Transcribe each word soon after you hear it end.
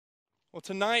Well,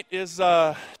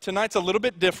 tonight's a little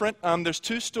bit different. There's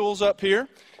two stools up here.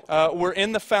 We're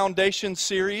in the Foundation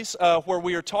series where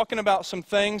we are talking about some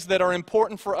things that are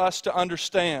important for us to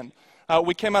understand.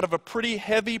 We came out of a pretty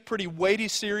heavy, pretty weighty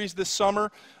series this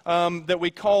summer that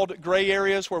we called Gray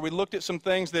Areas, where we looked at some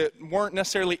things that weren't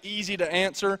necessarily easy to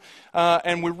answer,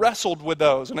 and we wrestled with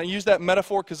those. And I use that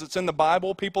metaphor because it's in the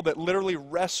Bible, people that literally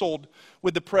wrestled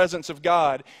with the presence of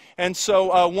God. And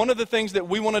so one of the things that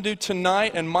we want to do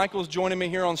tonight, and Michael's joining me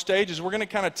here on stage, is we're going to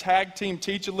kind of tag team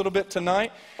teach a little bit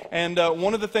tonight. And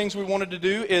one of the things we wanted to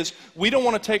do is we don't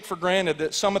want to take for granted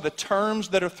that some of the terms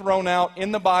that are thrown out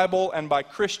in the Bible and by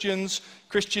Christians,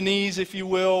 Christianese, if you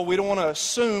will, we don't want to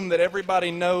assume that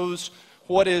everybody knows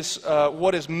what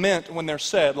is meant when they're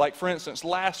said. Like, for instance,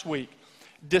 last week,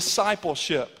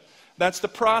 discipleship. That's the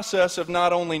process of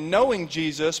not only knowing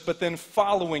Jesus, but then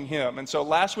following Him. And so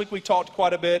last week we talked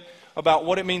quite a bit about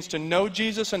what it means to know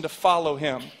Jesus and to follow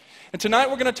Him. And tonight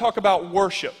we're going to talk about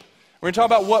worship. We're going to talk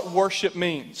about what worship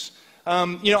means.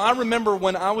 I remember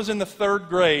when I was in the third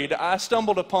grade, I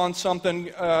stumbled upon something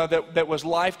that was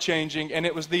life-changing, and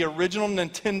it was the original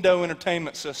Nintendo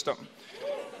Entertainment System.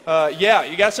 Yeah,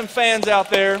 you got some fans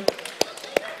out there.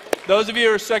 Those of you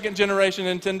who are second-generation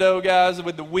Nintendo guys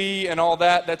with the Wii and all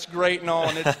that, that's great and all,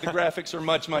 and the graphics are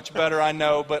much, much better, I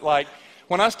know. But, like,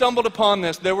 when I stumbled upon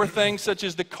this, there were things such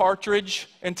as the cartridge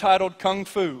entitled Kung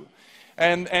Fu,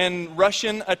 and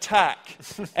Russian Attack,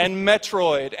 and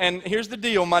Metroid. And here's the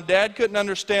deal. My dad couldn't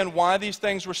understand why these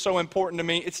things were so important to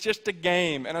me. It's just a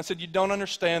game. And I said, you don't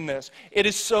understand this. It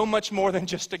is so much more than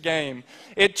just a game.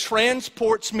 It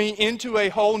transports me into a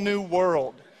whole new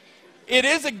world. It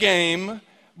is a game,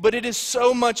 but it is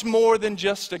so much more than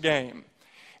just a game.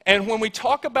 And when we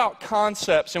talk about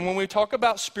concepts and when we talk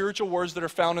about spiritual words that are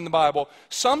found in the Bible,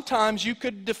 sometimes you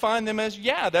could define them as,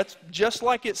 yeah, that's just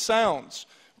like it sounds.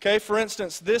 Okay, for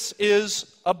instance, this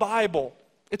is a Bible.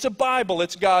 It's a Bible,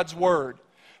 it's God's Word.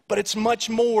 But it's much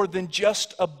more than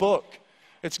just a book.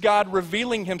 It's God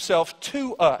revealing Himself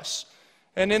to us.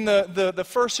 And in the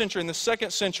first century, in the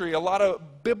second century, a lot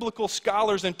of biblical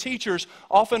scholars and teachers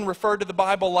often referred to the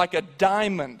Bible like a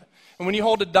diamond. And when you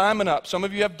hold a diamond up, some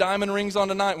of you have diamond rings on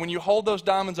tonight, when you hold those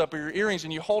diamonds up, or your earrings,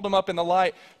 and you hold them up in the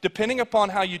light, depending upon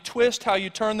how you twist, how you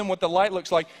turn them, what the light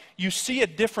looks like, you see a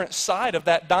different side of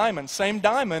that diamond. Same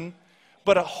diamond,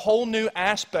 but a whole new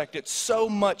aspect. It's so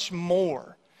much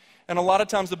more. And a lot of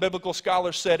times the biblical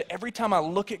scholars said, every time I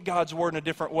look at God's Word in a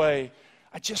different way,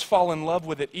 I just fall in love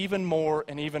with it even more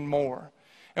and even more.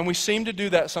 And we seem to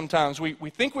do that sometimes. We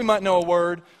think we might know a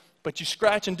word, but you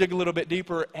scratch and dig a little bit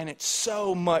deeper, and it's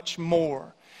so much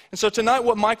more. And so tonight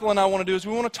what Michael and I want to do is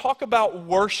we want to talk about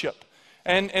worship.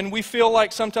 And we feel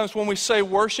like sometimes when we say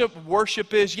worship,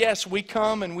 worship is, yes, we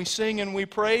come and we sing and we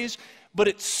praise, but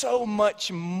it's so much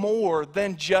more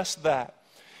than just that.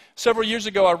 Several years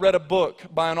ago, I read a book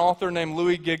by an author named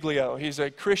Louis Giglio. He's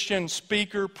a Christian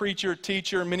speaker, preacher,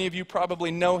 teacher. Many of you probably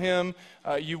know him.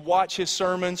 You watch his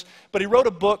sermons. But he wrote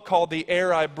a book called The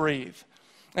Air I Breathe.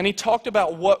 And he talked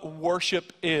about what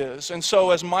worship is. And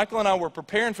so as Michael and I were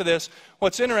preparing for this,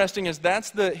 what's interesting is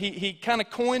he kind of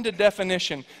coined a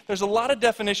definition. There's a lot of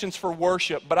definitions for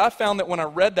worship, but I found that when I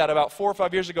read that about 4 or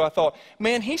 5 years ago, I thought,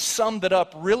 man, he summed it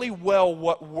up really well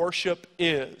what worship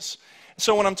is.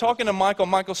 So when I'm talking to Michael,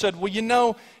 Michael said,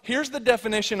 well, here's the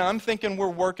definition I'm thinking we're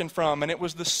working from, and it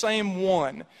was the same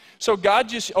one. So God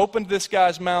just opened this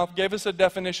guy's mouth, gave us a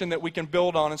definition that we can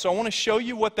build on, and so I want to show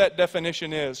you what that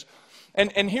definition is.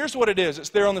 And here's what it is. It's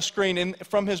there on the screen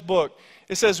from his book.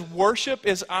 It says, worship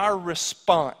is our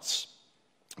response,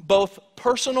 both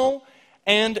personal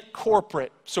and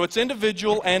corporate. So it's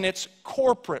individual and it's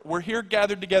corporate. We're here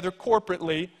gathered together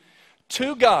corporately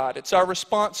to God. It's our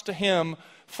response to Him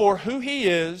for who He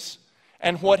is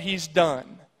and what He's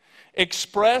done,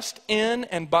 expressed in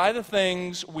and by the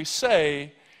things we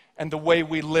say and the way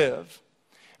we live.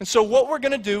 And so what we're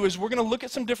going to do is we're going to look at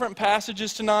some different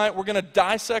passages tonight. We're going to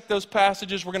dissect those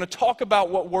passages. We're going to talk about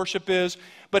what worship is.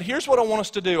 But here's what I want us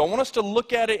to do. I want us to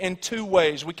look at it in two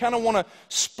ways. We kind of want to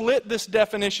split this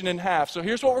definition in half. So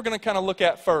here's what we're going to kind of look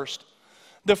at first.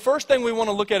 The first thing we want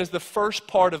to look at is the first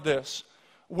part of this.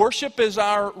 Worship is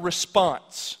our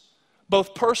response,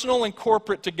 both personal and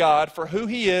corporate, to God for who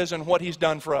He is and what He's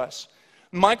done for us.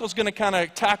 Michael's going to kind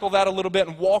of tackle that a little bit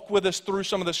and walk with us through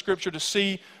some of the scripture to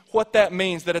see what that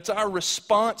means, that it's our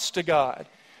response to God.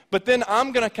 But then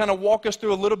I'm going to kind of walk us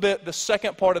through a little bit the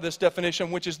second part of this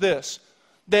definition, which is this,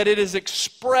 that it is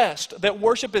expressed, that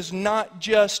worship is not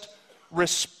just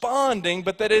responding,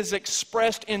 but that it is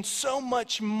expressed in so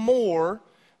much more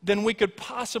than we could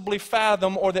possibly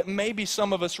fathom or that maybe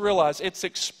some of us realize. It's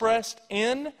expressed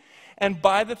in and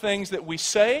by the things that we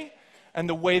say, and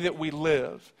the way that we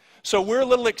live. So we're a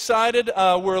little excited.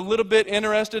 We're a little bit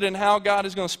interested in how God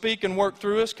is going to speak and work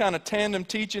through us, kind of tandem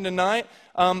teaching tonight.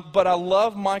 But I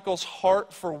love Michael's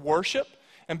heart for worship.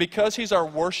 And because he's our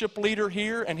worship leader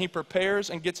here and he prepares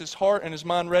and gets his heart and his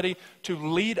mind ready to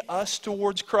lead us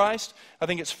towards Christ, I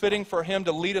think it's fitting for him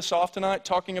to lead us off tonight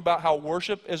talking about how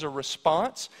worship is a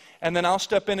response. And then I'll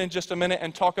step in just a minute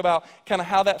and talk about kind of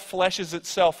how that fleshes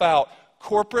itself out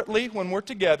corporately when we're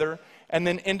together and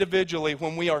then individually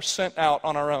when we are sent out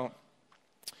on our own.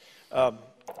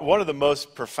 One of the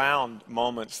most profound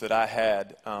moments that I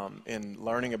had in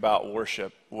learning about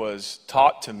worship was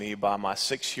taught to me by my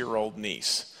 6-year-old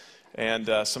niece. And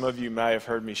some of you may have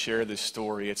heard me share this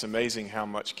story. It's amazing how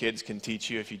much kids can teach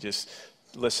you if you just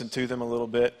listen to them a little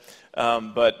bit.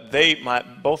 But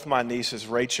both my nieces,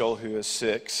 Rachel, who is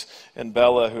 6, and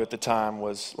Bella, who at the time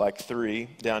was like 3,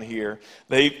 down here,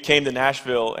 they came to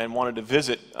Nashville and wanted to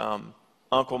visit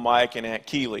Uncle Mike and Aunt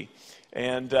Keeley.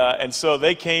 And so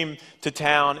they came to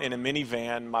town in a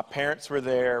minivan. My parents were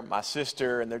there, my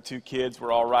sister and their 2 kids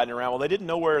were all riding around. Well, they didn't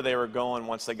know where they were going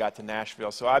once they got to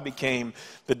Nashville. So I became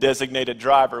the designated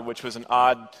driver, which was an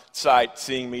odd sight,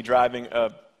 seeing me driving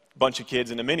a bunch of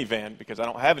kids in a minivan because I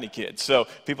don't have any kids. So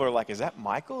people are like, is that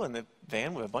Michael in the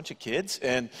van with a bunch of kids?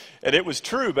 And it was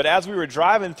true. But as we were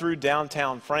driving through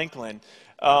downtown Franklin,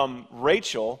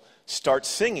 Rachel starts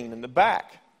singing in the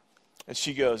back. And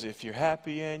she goes, if you're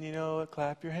happy and you know it,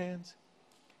 clap your hands.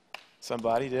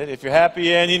 Somebody did. If you're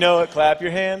happy and you know it, clap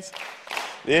your hands.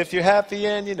 If you're happy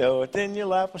and you know it, then your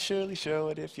life will surely show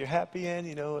it. If you're happy and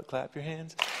you know it, clap your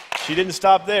hands. She didn't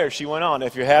stop there. She went on.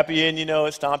 If you're happy and you know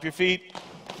it, stomp your feet.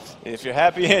 If you're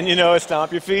happy and you know it,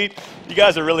 stomp your feet. You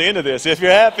guys are really into this. If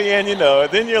you're happy and you know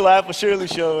it, then your life will surely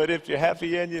show it. If you're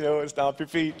happy and you know it, stomp your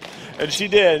feet. And she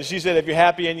did. And she said, if you're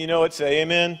happy and you know it, say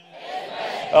amen.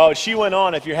 Oh, she went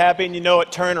on, if you're happy and you know it,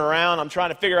 turn around. I'm trying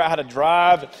to figure out how to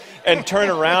drive and turn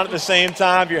around at the same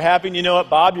time. If you're happy and you know it,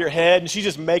 bob your head. And she's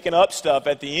just making up stuff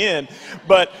at the end.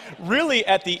 But really,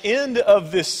 at the end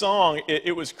of this song,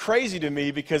 it was crazy to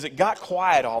me because it got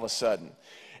quiet all of a sudden.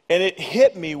 And it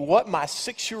hit me what my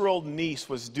 6-year-old niece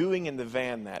was doing in the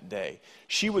van that day.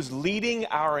 She was leading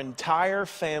our entire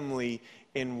family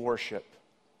in worship.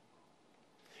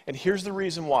 And here's the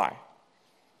reason why.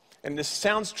 And this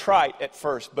sounds trite at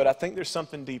first, but I think there's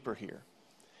something deeper here.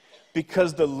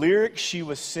 Because the lyrics she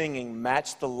was singing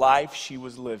matched the life she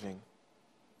was living.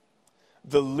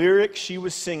 The lyrics she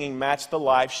was singing matched the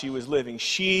life she was living.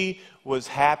 She was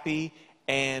happy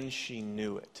and she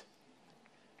knew it.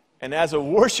 And as a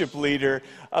worship leader,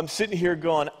 I'm sitting here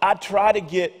going, I try to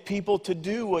get people to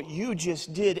do what you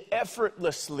just did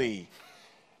effortlessly.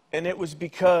 And it was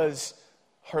because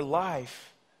her life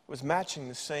was matching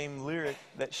the same lyric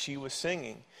that she was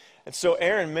singing. And so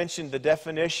Aaron mentioned the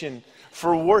definition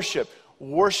for worship.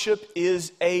 Worship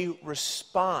is a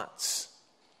response.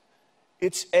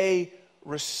 It's a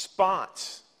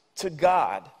response to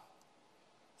God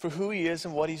for who He is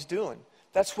and what He's doing.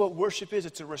 That's what worship is.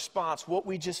 It's a response. What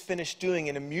we just finished doing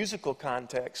in a musical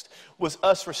context was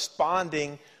us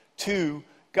responding to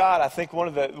God. I think one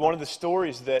of the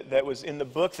stories that was in the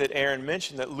book that Aaron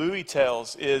mentioned that Louis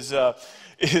tells is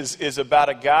about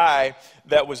a guy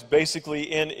that was basically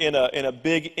in a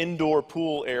big indoor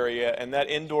pool area, and that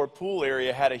indoor pool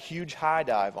area had a huge high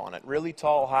dive on it, really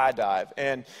tall high dive,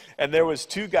 and there was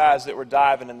 2 guys that were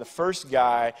diving, and the first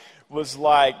guy was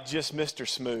like just Mr.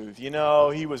 Smooth. You know,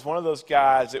 he was one of those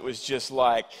guys that was just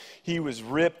like, he was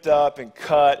ripped up and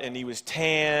cut and he was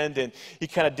tanned and he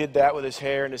kind of did that with his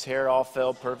hair and his hair all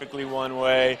fell perfectly one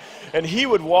way. And he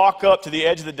would walk up to the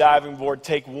edge of the diving board,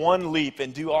 take one leap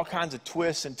and do all kinds of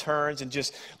twists and turns and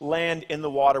just land in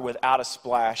the water without a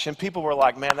splash. And people were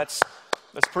like, man, that's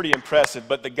pretty impressive.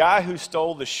 But the guy who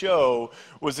stole the show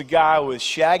was a guy with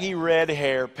shaggy red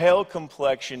hair, pale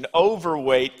complexion,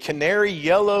 overweight, canary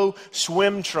yellow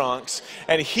swim trunks.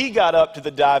 And he got up to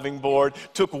the diving board,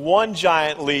 took one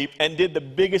giant leap, and did the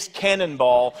biggest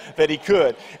cannonball that he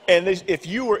could. And if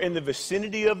you were in the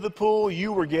vicinity of the pool,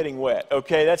 you were getting wet,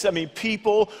 okay?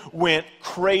 People went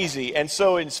crazy. And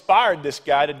so it inspired this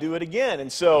guy to do it again.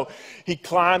 And so he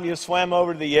swam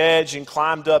over to the edge and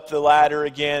climbed up the ladder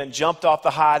again and jumped off the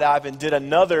high dive and did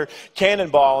another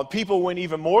cannonball. And people went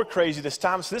even more crazy this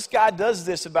time. So this guy does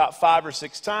this about 5 or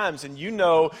 6 times. And you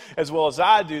know as well as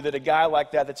I do that a guy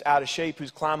like that's out of shape who's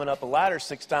climbing up a ladder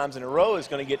 6 times in a row is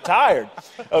going to get tired.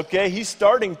 Okay, he's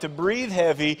starting to breathe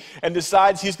heavy and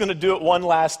decides he's going to do it one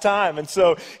last time. And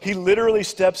so he literally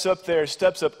steps up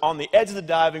on the edge of the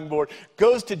diving board,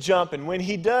 goes to jump, and when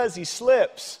he does, he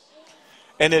slips.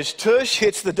 And his tush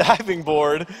hits the diving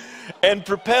board and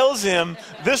propels him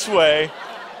this way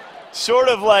sort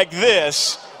of like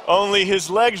this, only his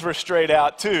legs were straight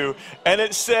out too. And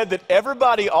it said that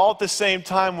everybody all at the same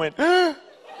time went, and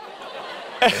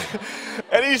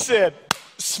he said,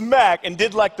 smack, and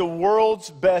did like the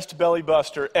world's best belly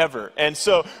buster ever. And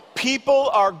so people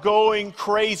are going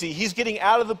crazy. He's getting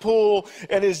out of the pool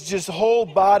and his just whole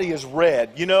body is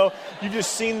red. You know, you've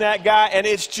just seen that guy, and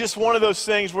it's just one of those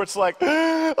things where it's like,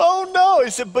 oh no. He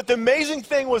said, but the amazing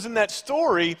thing was in that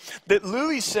story that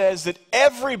Louis says that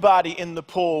everybody in the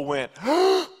pool went,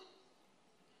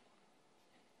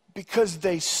 because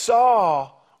they saw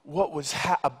what was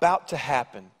about to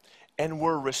happen and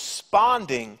were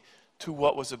responding to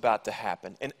what was about to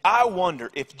happen. And I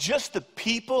wonder if just the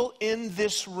people in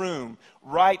this room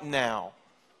right now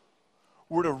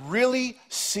were to really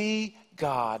see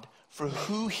God for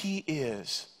who he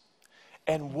is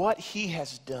and what he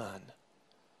has done,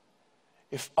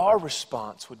 if our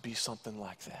response would be something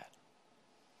like that.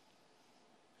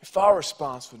 If our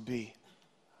response would be,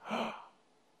 wow,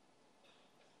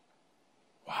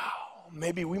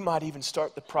 maybe we might even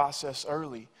start the process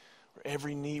early, where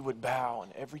every knee would bow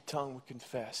and every tongue would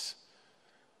confess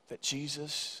that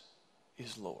Jesus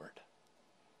is Lord.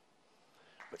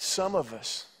 But some of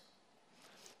us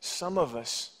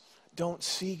don't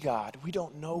see God. We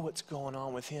don't know what's going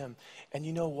on with him. And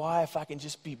you know why, if I can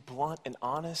just be blunt and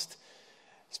honest?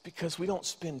 It's because we don't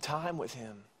spend time with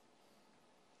him.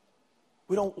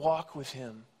 We don't walk with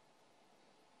him.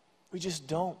 We just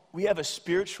don't. We have a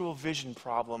spiritual vision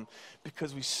problem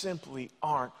because we simply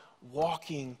aren't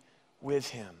walking with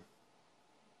him.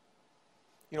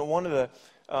 You know, one of the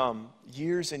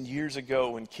years and years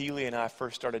ago when Keely and I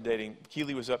first started dating,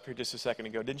 Keely was up here just a second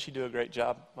ago. Didn't she do a great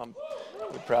job? I'm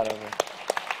really proud of her.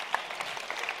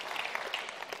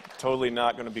 Totally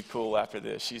not going to be cool after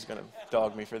this. She's going to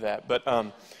dog me for that. But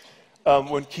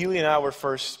when Keely and I were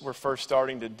first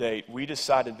starting to date, we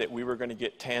decided that we were going to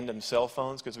get tandem cell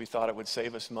phones because we thought it would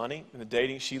save us money. In the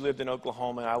dating, she lived in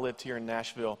Oklahoma and I lived here in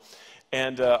Nashville.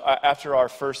 And after our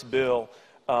first bill,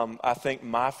 I think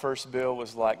my first bill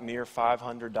was like near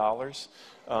 $500.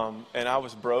 And I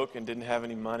was broke and didn't have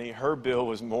any money. Her bill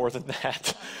was more than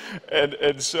that.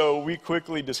 And so we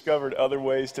quickly discovered other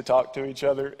ways to talk to each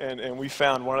other. And we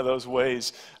found one of those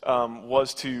ways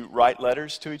was to write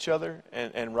letters to each other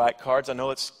and write cards. I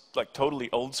know it's like totally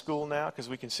old school now because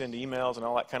we can send emails and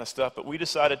all that kind of stuff. But we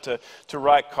decided to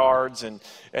write cards and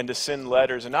to send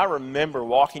letters. And I remember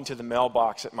walking to the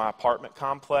mailbox at my apartment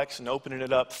complex and opening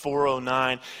it up,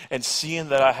 409, and seeing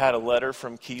that I had a letter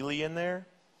from Keely in there.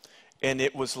 And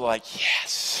it was like,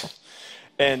 yes.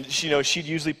 And, you know, she'd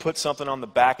usually put something on the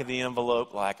back of the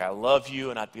envelope like, I love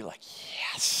you. And I'd be like,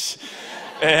 yes.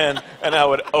 And I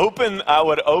would open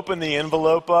the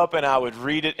envelope up and I would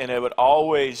read it. And it would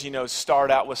always, you know,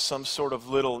 start out with some sort of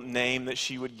little name that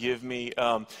she would give me,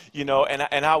 you know.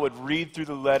 And I would read through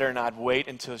the letter and I'd wait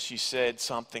until she said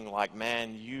something like,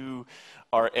 man, you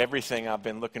are everything I've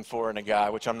been looking for in a guy,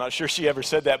 which I'm not sure she ever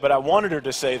said that, but I wanted her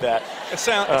to say that. It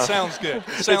sounds good.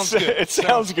 It sounds good. It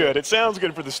sounds good. It sounds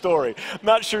good for the story. I'm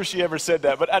not sure she ever said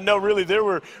that, but I know really there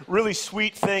were really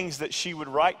sweet things that she would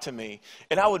write to me,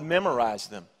 and I would memorize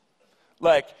them.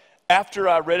 Like, after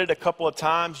I read it a couple of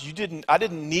times, I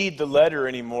didn't need the letter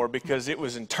anymore because it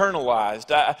was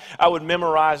internalized. I would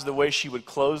memorize the way she would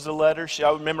close the letter.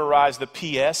 I would memorize the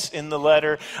PS in the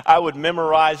letter. I would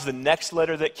memorize the next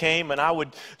letter that came, and I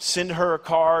would send her a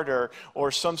card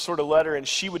or some sort of letter, and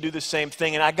she would do the same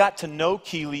thing. And I got to know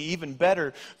Keely even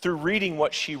better through reading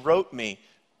what she wrote me.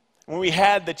 When we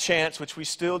had the chance, which we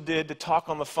still did, to talk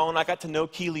on the phone, I got to know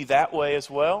Keely that way as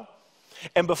well.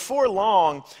 And before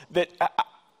long,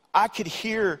 I could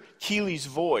hear Keely's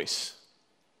voice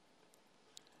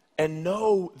and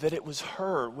know that it was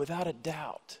her without a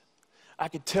doubt. I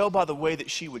could tell by the way that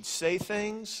she would say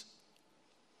things.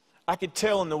 I could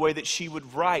tell in the way that she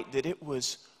would write that it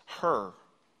was her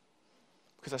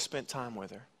because I spent time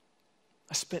with her.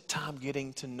 I spent time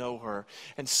getting to know her.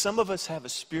 And some of us have a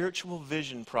spiritual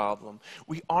vision problem.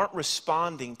 We aren't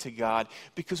responding to God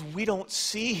because we don't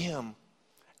see him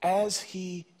as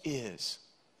he is.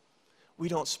 We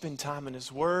don't spend time in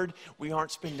his word. We aren't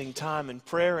spending time in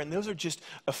prayer. And those are just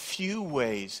a few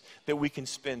ways that we can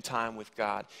spend time with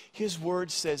God. His word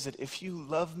says that if you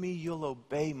love me, you'll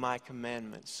obey my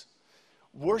commandments.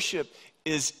 Worship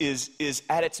is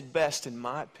at its best, in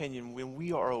my opinion, when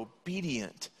we are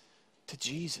obedient to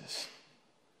Jesus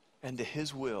and to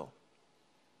his will.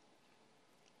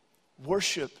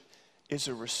 Worship is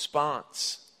a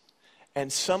response. And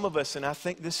some of us, and I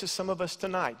think this is some of us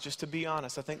tonight, just to be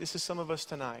honest, I think this is some of us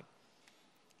tonight.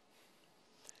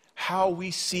 How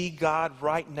we see God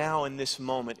right now in this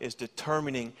moment is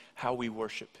determining how we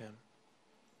worship him.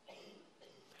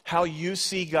 how you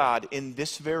see God in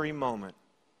this very moment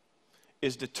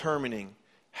is determining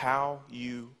how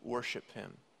you worship Him.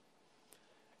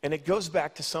 And it goes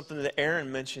back to something that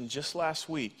Aaron mentioned just last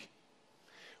week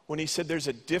when he said there's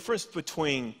a difference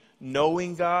between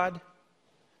knowing God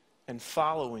and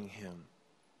following Him.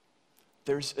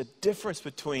 There's a difference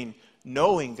between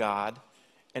knowing God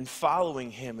and following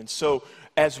Him. And so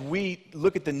as we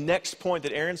look at the next point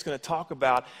that Aaron's going to talk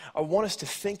about, I want us to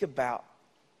think about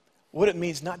what it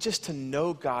means not just to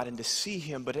know God and to see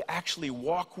Him, but to actually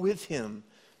walk with Him,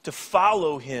 to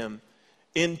follow Him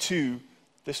into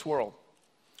this world.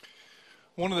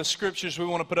 One of the scriptures we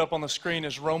want to put up on the screen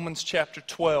is Romans chapter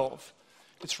 12.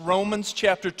 It's Romans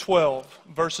chapter 12,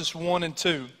 verses 1 and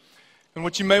 2. And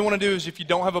what you may want to do is, if you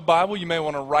don't have a Bible, you may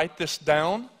want to write this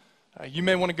down. You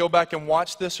may want to go back and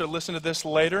watch this or listen to this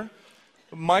later.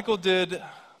 Michael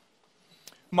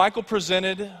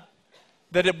presented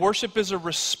that worship is a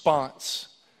response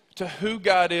to who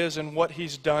God is and what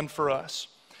He's done for us.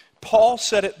 Paul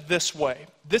said it this way.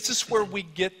 This is where we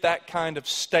get that kind of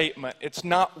statement. It's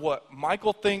not what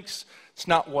Michael thinks. It's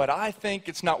not what I think.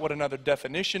 It's not what another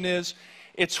definition is.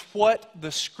 It's what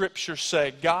the Scriptures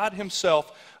say. God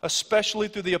Himself, especially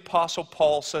through the Apostle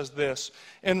Paul, says this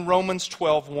in Romans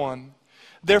 12:1.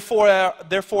 Therefore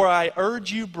I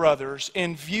urge you, brothers,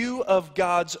 in view of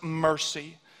God's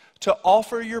mercy, to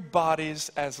offer your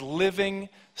bodies as living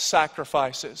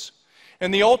sacrifices. In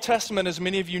the Old Testament, as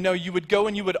many of you know, you would go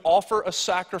and you would offer a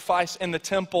sacrifice in the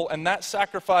temple, and that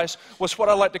sacrifice was what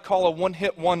I like to call a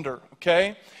one-hit wonder,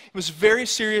 okay? It was very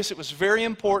serious, it was very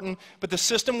important, but the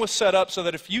system was set up so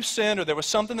that if you sinned or there was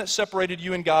something that separated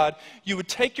you and God, you would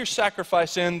take your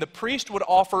sacrifice in, the priest would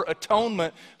offer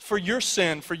atonement for your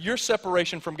sin, for your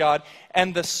separation from God,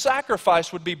 and the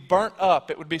sacrifice would be burnt up,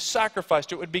 it would be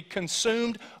sacrificed, it would be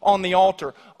consumed on the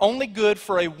altar, only good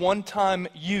for a one-time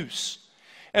use.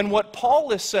 And what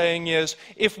Paul is saying is,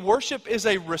 if worship is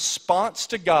a response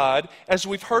to God, as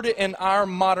we've heard it in our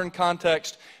modern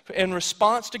context, in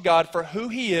response to God for who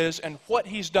He is and what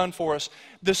He's done for us,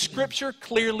 the Scripture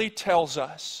clearly tells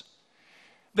us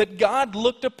that God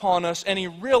looked upon us and He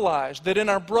realized that in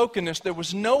our brokenness there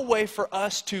was no way for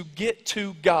us to get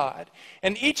to God.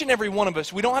 And each and every one of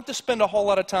us, we don't have to spend a whole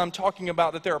lot of time talking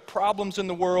about that there are problems in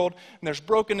the world and there's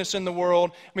brokenness in the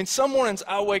world. I mean, some mornings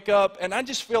I wake up and I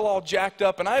just feel all jacked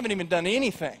up and I haven't even done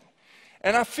anything.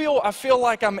 And I feel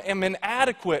like I'm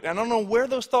inadequate. And I don't know where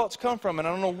those thoughts come from, and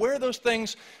I don't know where those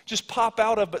things just pop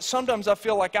out of, but sometimes I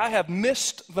feel like I have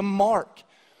missed the mark.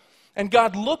 And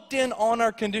God looked in on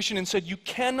our condition and said, you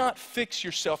cannot fix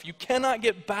yourself. You cannot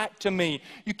get back to me.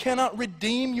 You cannot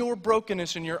redeem your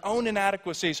brokenness and your own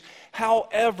inadequacies.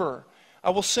 However, I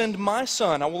will send my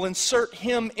Son. I will insert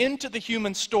Him into the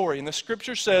human story. And the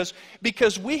Scripture says,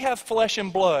 because we have flesh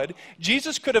and blood,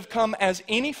 Jesus could have come as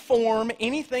any form,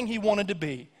 anything He wanted to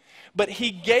be. But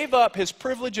He gave up His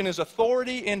privilege and His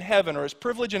authority in heaven, or His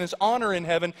privilege and His honor in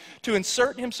heaven, to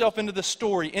insert Himself into the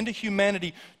story, into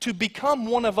humanity, to become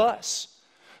one of us,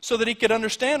 so that He could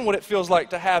understand what it feels like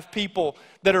to have people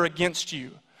that are against you,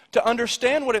 to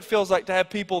understand what it feels like to have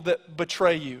people that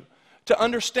betray you, to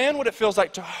understand what it feels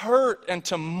like to hurt and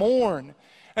to mourn,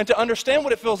 and to understand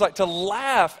what it feels like to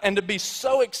laugh and to be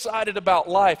so excited about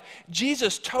life.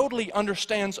 Jesus totally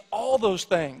understands all those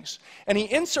things. And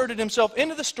He inserted Himself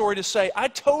into the story to say, I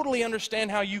totally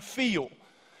understand how you feel,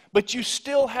 but you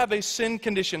still have a sin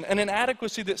condition, an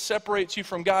inadequacy that separates you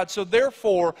from God. So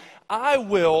therefore, I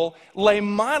will lay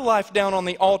my life down on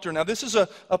the altar. Now, this is a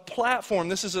platform,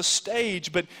 this is a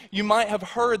stage, but you might have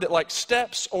heard that like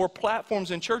steps or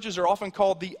platforms in churches are often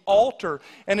called the altar,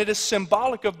 and it is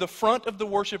symbolic of the front of the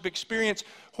worship experience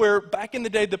where back in the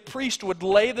day the priest would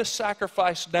lay the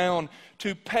sacrifice down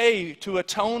to pay, to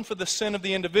atone for the sin of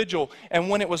the individual. And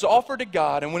when it was offered to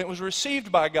God and when it was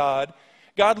received by God,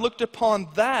 God looked upon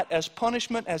that as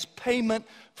punishment, as payment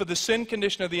for the sin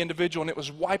condition of the individual, and it was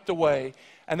wiped away,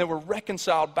 and they were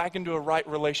reconciled back into a right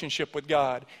relationship with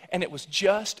God. And it was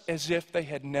just as if they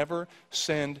had never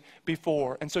sinned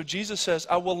before. And so Jesus says,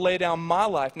 I will lay down my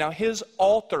life. Now, His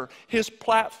altar, His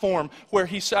platform where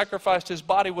He sacrificed His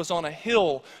body was on a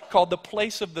hill called the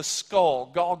place of the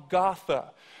skull,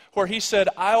 Golgotha, where He said,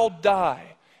 I'll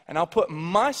die, and I'll put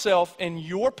myself in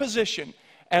your position.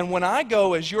 And when I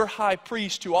go as your high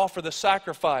priest to offer the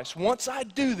sacrifice, once I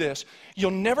do this,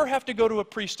 you'll never have to go to a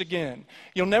priest again.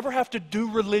 You'll never have to do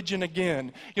religion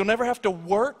again. You'll never have to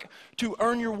work to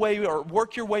earn your way or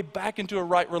work your way back into a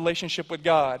right relationship with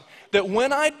God. That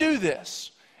when I do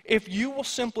this, if you will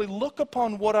simply look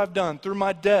upon what I've done through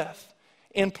my death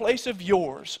in place of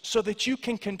yours so that you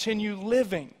can continue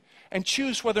living and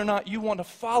choose whether or not you want to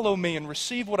follow me and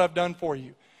receive what I've done for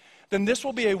you, then this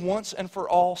will be a once and for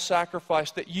all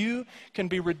sacrifice, that you can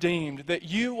be redeemed, that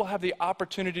you will have the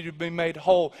opportunity to be made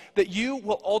whole, that you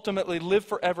will ultimately live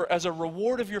forever as a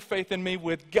reward of your faith in me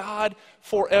with God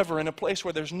forever, in a place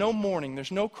where there's no mourning,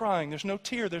 there's no crying, there's no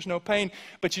tear, there's no pain,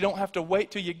 but you don't have to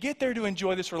wait till you get there to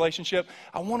enjoy this relationship.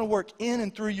 I want to work in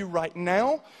and through you right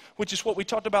now, which is what we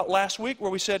talked about last week,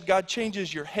 where we said God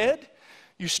changes your head.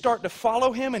 You start to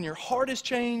follow him and your heart is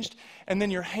changed, and then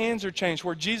your hands are changed,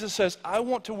 where Jesus says, I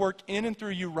want to work in and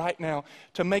through you right now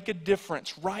to make a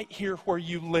difference right here where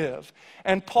you live.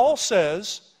 And Paul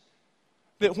says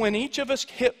that when each of us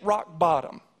hit rock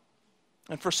bottom,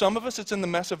 and for some of us it's in the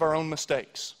mess of our own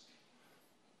mistakes.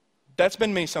 That's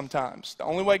been me sometimes. The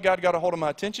only way God got a hold of my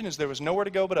attention is there was nowhere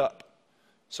to go but up.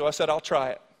 So I said, I'll try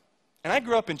it. And I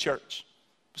grew up in church.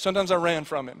 Sometimes I ran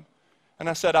from him. And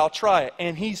I said, I'll try it.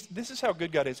 And this is how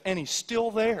good God is. And he's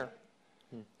still there.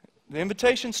 The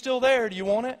invitation's still there. Do you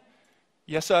want it?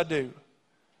 Yes, I do.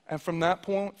 And from that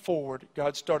point forward,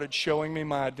 God started showing me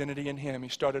my identity in him. He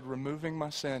started removing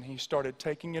my sin. He started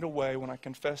taking it away when I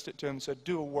confessed it to him and said,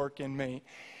 do a work in me.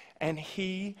 And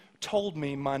he told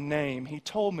me my name. He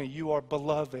told me, you are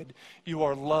beloved. You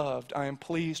are loved. I am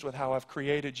pleased with how I've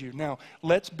created you. Now,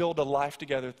 let's build a life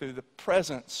together through the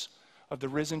presence of the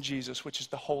risen Jesus, which is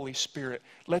the Holy Spirit.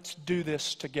 Let's do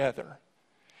this together.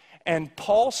 And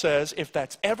Paul says, if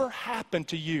that's ever happened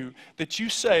to you, that you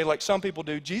say, like some people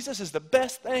do, Jesus is the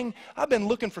best thing. I've been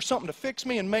looking for something to fix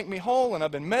me and make me whole, and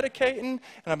I've been medicating, and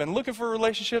I've been looking for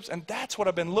relationships, and that's what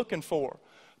I've been looking for.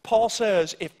 Paul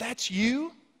says, if that's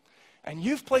you, and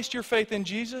you've placed your faith in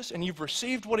Jesus, and you've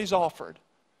received what he's offered,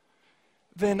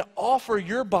 then offer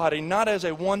your body not as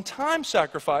a one-time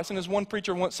sacrifice. And as one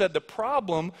preacher once said, the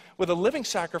problem with a living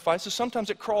sacrifice is sometimes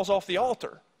it crawls off the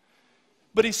altar.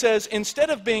 But he says, instead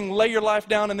of being lay your life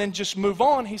down and then just move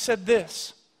on, he said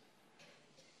this: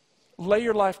 lay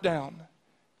your life down,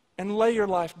 and lay your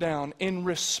life down in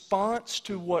response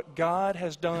to what God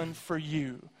has done for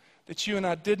you, that you and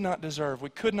I did not deserve, we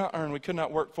could not earn, we could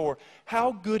not work for.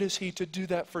 How good is he to do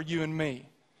that for you and me?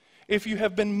 If you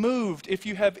have been moved, if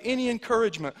you have any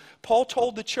encouragement, Paul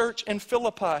told the church in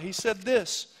Philippi, he said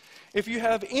this: if you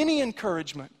have any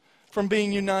encouragement from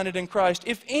being united in Christ,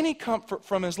 if any comfort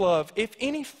from his love, if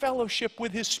any fellowship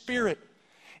with his Spirit,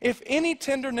 if any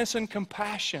tenderness and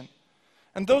compassion.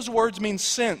 And those words mean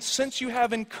since you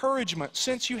have encouragement,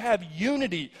 since you have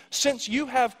unity, since you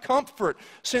have comfort,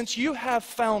 since you have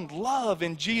found love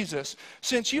in Jesus,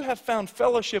 since you have found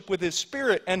fellowship with his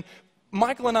Spirit. And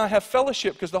Michael and I have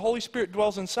fellowship because the Holy Spirit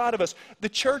dwells inside of us. The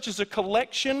church is a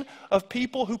collection of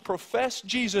people who profess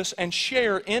Jesus and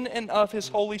share in and of his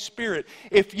Holy Spirit.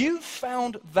 If you've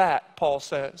found that, Paul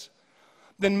says,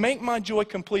 then make my joy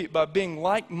complete by being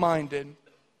like-minded,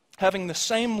 having the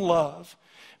same love,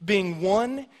 being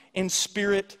one in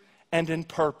spirit and in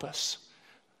purpose.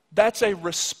 That's a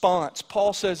response.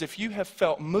 Paul says if you have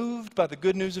felt moved by the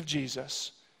good news of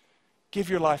Jesus, give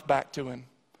your life back to him.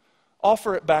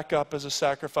 Offer it back up as a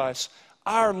sacrifice.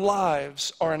 Our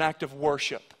lives are an act of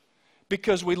worship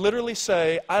because we literally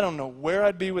say, I don't know where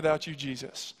I'd be without you,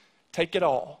 Jesus. Take it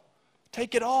all.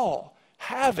 Take it all.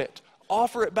 Have it.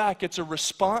 Offer it back. It's a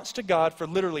response to God for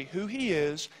literally who he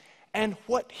is and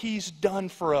what he's done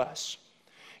for us.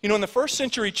 You know, in the first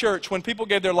century church, when people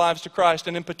gave their lives to Christ,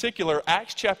 and in particular,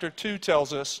 Acts chapter 2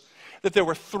 tells us that there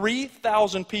were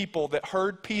 3,000 people that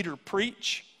heard Peter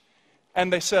preach,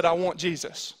 and they said, I want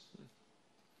Jesus.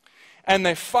 And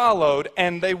they followed,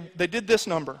 and they did this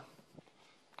number.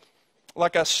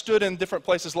 Like I stood in different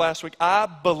places last week, I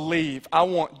believe, I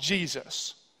want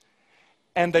Jesus.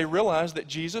 And they realized that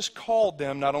Jesus called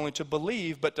them not only to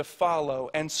believe, but to follow.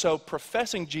 And so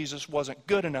professing Jesus wasn't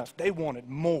good enough. They wanted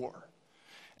more.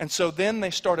 And so then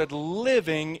they started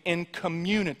living in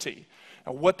community.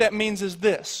 Now what that means is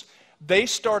this: they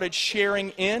started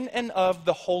sharing in and of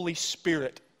the Holy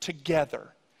Spirit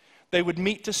together. They would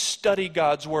meet to study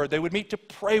God's Word. They would meet to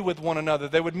pray with one another.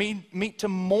 They would meet to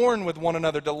mourn with one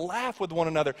another, to laugh with one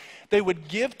another. They would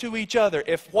give to each other.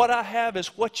 If what I have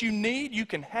is what you need, you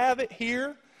can have it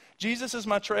here. Jesus is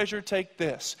my treasure, take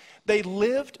this. They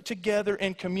lived together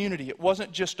in community. It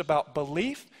wasn't just about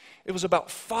belief. It was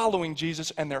about following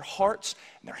Jesus, and their hearts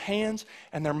and their hands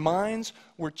and their minds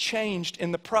were changed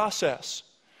in the process.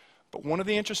 But one of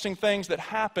the interesting things that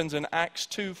happens in Acts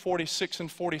 2, 46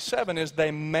 and 47 is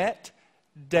they met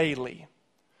daily.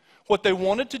 What they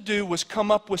wanted to do was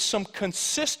come up with some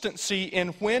consistency in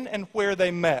when and where they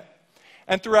met.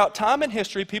 And throughout time and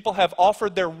history, people have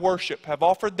offered their worship, have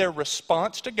offered their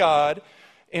response to God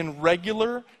in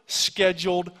regular,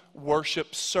 scheduled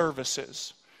worship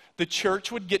services. The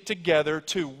church would get together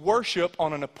to worship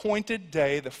on an appointed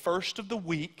day, the first of the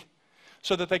week,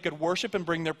 so that they could worship and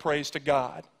bring their praise to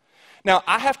God. Now,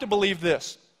 I have to believe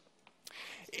this.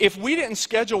 If we didn't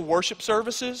schedule worship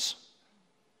services,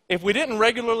 if we didn't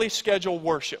regularly schedule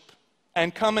worship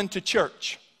and come into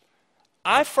church,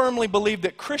 I firmly believe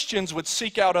that Christians would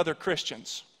seek out other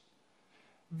Christians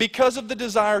because of the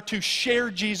desire to share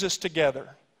Jesus together,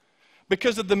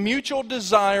 because of the mutual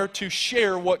desire to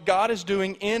share what God is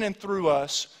doing in and through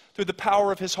us through the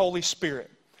power of His Holy Spirit.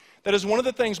 That is one of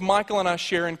the things Michael and I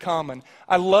share in common.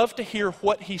 I love to hear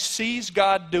what he sees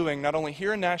God doing, not only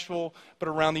here in Nashville, but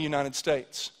around the United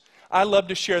States. I love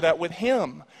to share that with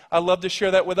him. I love to share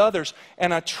that with others.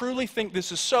 And I truly think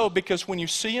this is so because when you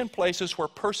see in places where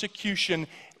persecution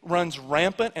runs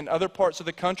rampant in other parts of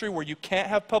the country where you can't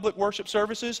have public worship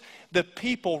services, the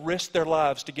people risk their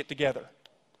lives to get together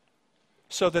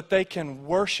so that they can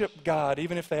worship God,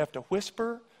 even if they have to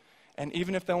whisper, and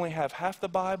even if they only have half the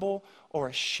Bible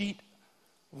or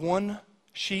one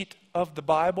sheet of the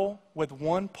Bible with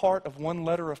one part of one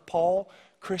letter of Paul,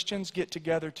 Christians get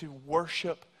together to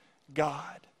worship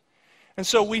God. And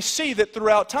so we see that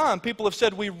throughout time, people have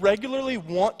said we regularly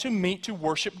want to meet to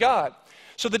worship God.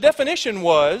 So the definition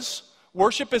was,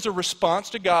 worship is a response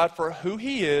to God for who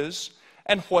He is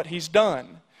and what He's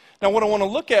done. Now what I want to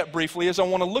look at briefly is I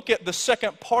want to look at the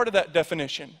second part of that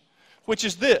definition, which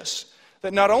is this,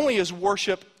 that not only is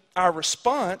worship our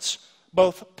response,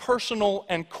 both personal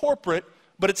and corporate,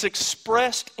 but it's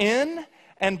expressed in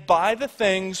and by the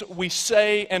things we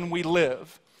say and we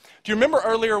live. Do you remember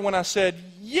earlier when I said,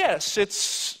 yes,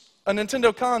 it's a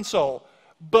Nintendo console,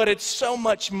 but it's so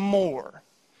much more?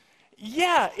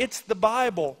 Yeah, it's the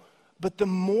Bible, but the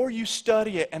more you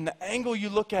study it and the angle you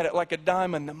look at it like a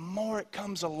diamond, the more it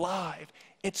comes alive.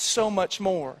 It's so much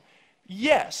more.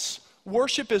 Yes,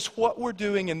 worship is what we're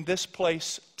doing in this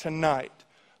place tonight,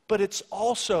 but it's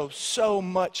also so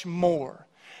much more.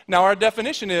 Now, our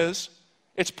definition is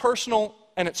it's personal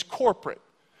and it's corporate.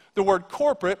 The word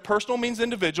corporate, personal means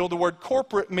individual. The word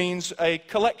corporate means a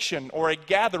collection or a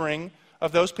gathering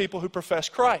of those people who profess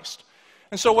Christ.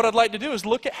 And so what I'd like to do is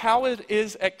look at how it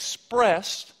is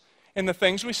expressed in the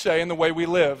things we say and the way we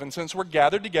live. And since we're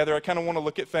gathered together, I kind of want to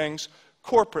look at things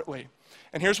corporately.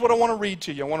 And here's what I want to read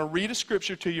to you. I want to read a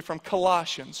scripture to you from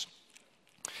Colossians.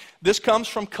 This comes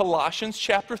from Colossians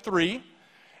chapter 3.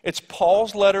 It's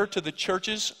Paul's letter to the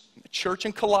church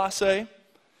in Colossae.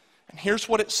 And here's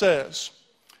what it says.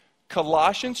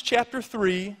 Colossians chapter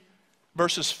 3,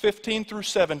 verses 15 through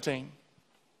 17.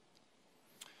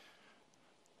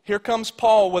 Here comes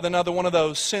Paul with another one of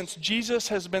those. Since Jesus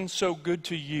has been so good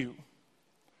to you.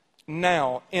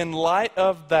 Now, in light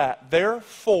of that,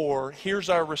 therefore, here's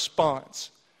our response.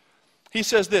 He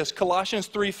says this, Colossians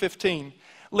 3:15.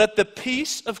 Let the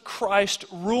peace of Christ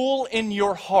rule in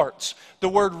your hearts. The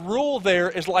word rule there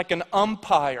is like an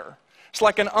umpire. It's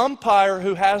like an umpire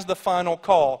who has the final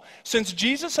call. Since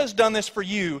Jesus has done this for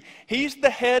you, He's the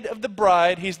head of the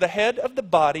bride, He's the head of the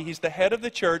body, He's the head of the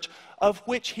church, of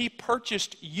which He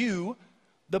purchased you,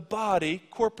 the body,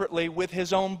 corporately with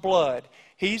His own blood.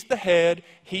 He's the head,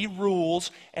 He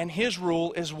rules, and His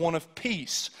rule is one of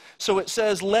peace. So it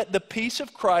says, let the peace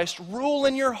of Christ rule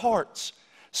in your hearts,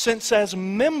 since as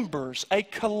members, a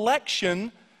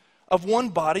collection of one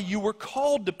body, you were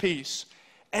called to peace.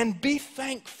 And be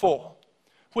thankful,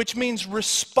 which means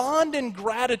respond in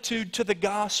gratitude to the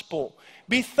gospel.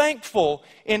 Be thankful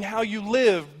in how you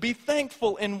live. Be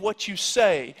thankful in what you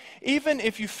say. Even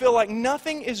if you feel like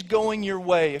nothing is going your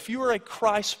way, if you are a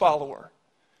Christ follower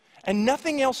and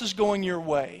nothing else is going your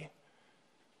way,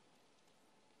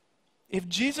 if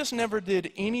Jesus never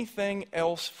did anything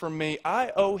else for me,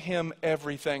 I owe Him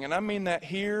everything. And I mean that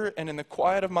here and in the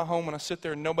quiet of my home when I sit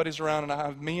there and nobody's around and I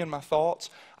have me and my thoughts.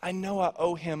 I know I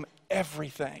owe Him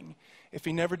everything if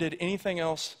He never did anything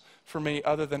else for me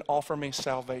other than offer me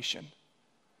salvation.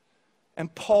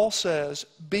 And Paul says,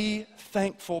 be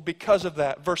thankful because of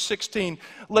that. Verse 16,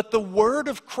 let the word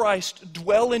of Christ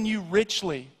dwell in you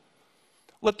richly.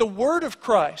 Let the word of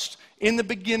Christ, in the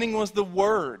beginning was the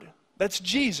Word. That's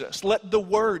Jesus. Let the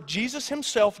Word, Jesus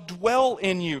Himself, dwell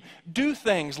in you. Do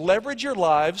things, leverage your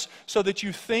lives so that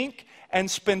you think and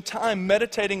spend time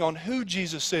meditating on who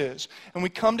Jesus is. And we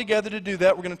come together to do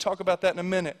that. We're going to talk about that in a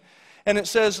minute. And it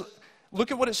says,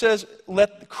 look at what it says,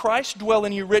 let Christ dwell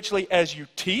in you richly as you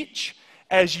teach,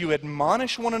 as you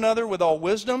admonish one another with all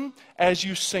wisdom, as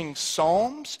you sing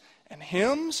psalms and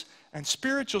hymns and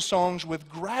spiritual songs with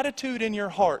gratitude in your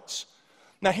hearts.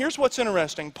 Now here's what's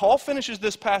interesting. Paul finishes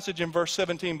this passage in verse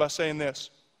 17 by saying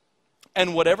this,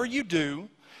 and whatever you do,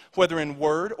 whether in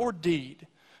word or deed,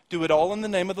 do it all in the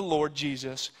name of the Lord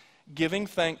Jesus, giving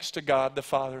thanks to God the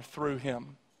Father through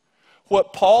Him.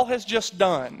 What Paul has just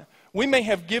done We may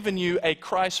have given you a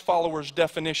Christ follower's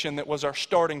definition that was our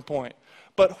starting point.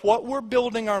 But what we're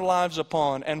building our lives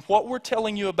upon and what we're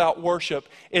telling you about worship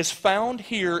is found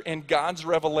here in God's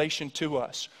revelation to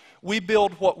us. We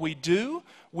build what we do,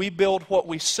 we build what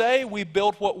we say, we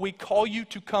build what we call you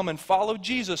to come and follow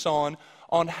Jesus on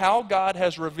how God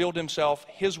has revealed himself,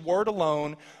 his word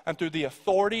alone, and through the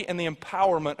authority and the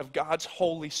empowerment of God's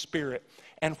Holy Spirit.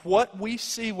 And what we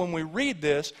see when we read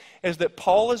this is that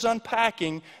Paul is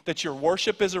unpacking that your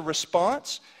worship is a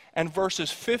response, and verses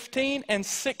 15 and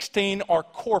 16 are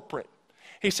corporate.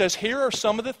 He says, here are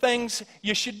some of the things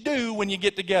you should do when you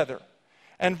get together.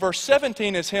 And verse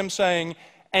 17 is him saying,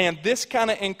 and this kind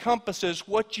of encompasses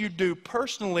what you do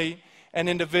personally and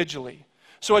individually.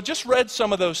 So I just read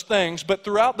some of those things, but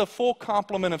throughout the full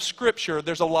complement of Scripture,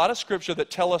 there's a lot of Scripture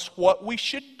that tell us what we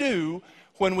should do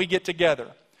when we get together.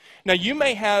 Now, you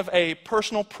may have a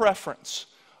personal preference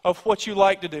of what you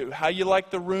like to do, how you like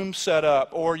the room set up,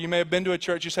 or you may have been to a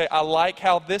church, you say, I like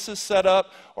how this is set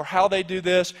up, or how they do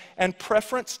this, and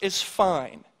preference is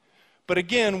fine. But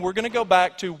again, we're going to go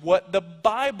back to what the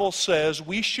Bible says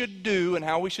we should do and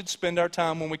how we should spend our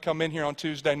time when we come in here on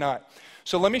Tuesday night.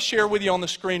 So let me share with you on the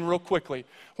screen real quickly.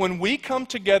 When we come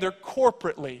together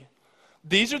corporately,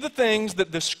 these are the things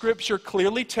that the Scripture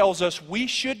clearly tells us we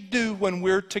should do when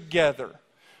we're together.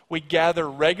 We gather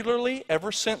regularly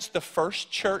ever since the first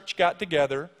church got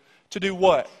together to do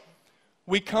what?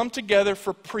 We come together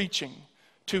for preaching,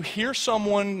 to hear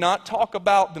someone not talk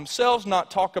about themselves, not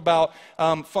talk about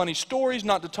funny stories,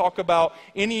 not to talk about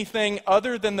anything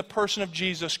other than the person of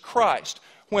Jesus Christ.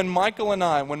 When Mike and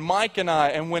I,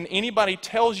 and when anybody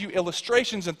tells you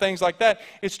illustrations and things like that,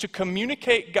 it's to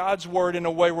communicate God's word in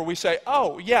a way where we say,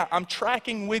 oh, yeah, I'm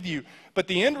tracking with you. But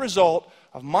the end result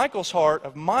of Michael's heart,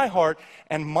 of my heart,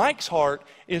 and Mike's heart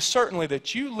is certainly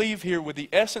that you leave here with the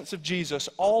essence of Jesus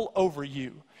all over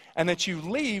you, and that you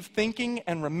leave thinking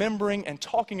and remembering and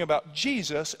talking about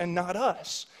Jesus and not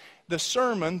us. The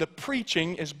sermon, the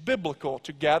preaching is biblical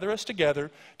to gather us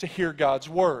together to hear God's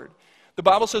word. The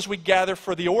Bible says we gather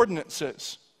for the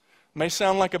ordinances. It may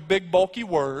sound like a big, bulky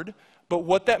word, but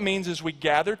what that means is we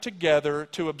gather together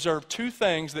to observe two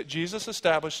things that Jesus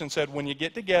established and said, when you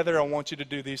get together, I want you to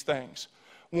do these things.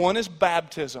 One is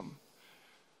baptism.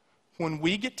 When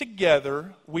we get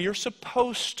together, we are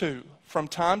supposed to, from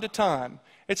time to time,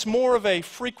 it's more of a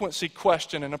frequency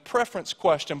question and a preference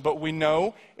question, but we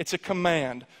know it's a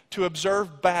command to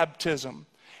observe baptism.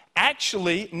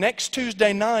 Actually, next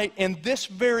Tuesday night in this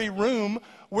very room,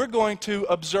 we're going to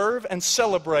observe and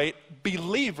celebrate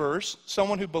believers,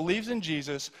 someone who believes in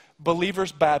Jesus,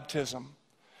 believers' baptism.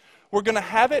 We're going to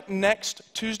have it next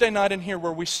Tuesday night in here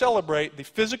where we celebrate the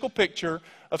physical picture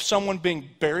of someone being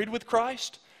buried with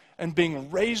Christ and being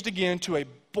raised again to a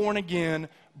born-again,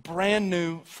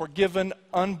 brand-new, forgiven,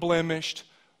 unblemished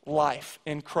life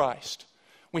in Christ.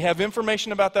 We have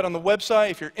information about that on the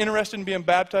website. If you're interested in being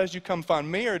baptized, you come find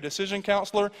me or a decision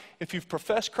counselor. If you've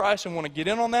professed Christ and want to get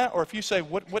in on that, or if you say,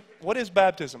 what is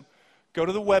baptism? Go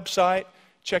to the website,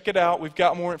 check it out. We've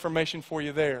got more information for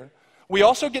you there. We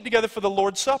also get together for the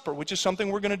Lord's Supper, which is something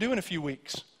we're going to do in a few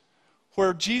weeks,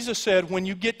 where Jesus said, when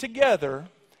you get together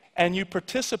and you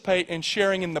participate in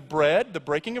sharing in the bread, the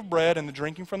breaking of bread and the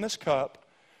drinking from this cup,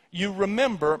 you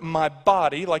remember my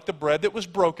body, like the bread that was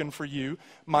broken for you,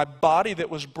 my body that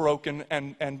was broken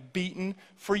and beaten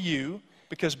for you,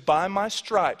 because by my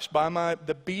stripes, by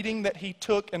the beating that he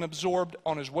took and absorbed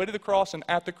on his way to the cross and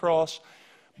at the cross,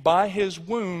 by his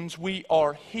wounds we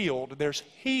are healed. There's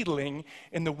healing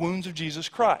in the wounds of Jesus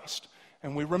Christ.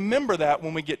 And we remember that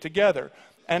when we get together.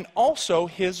 And also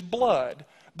his blood.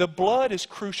 The blood is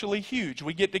crucially huge.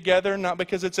 We get together not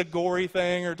because it's a gory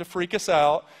thing or to freak us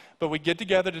out, but we get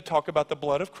together to talk about the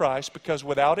blood of Christ, because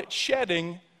without it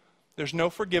shedding, there's no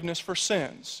forgiveness for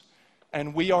sins.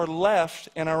 And we are left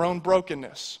in our own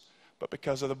brokenness. But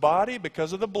because of the body,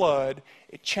 because of the blood,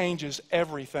 it changes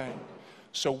everything.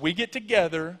 So we get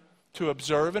together to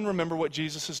observe and remember what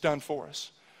Jesus has done for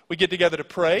us. We get together to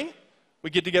pray. We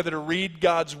get together to read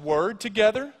God's word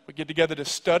together. We get together to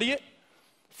study it.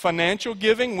 Financial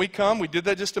giving, we did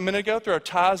that just a minute ago through our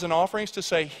tithes and offerings to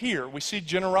say, here, we see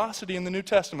generosity in the New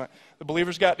Testament. The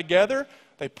believers got together,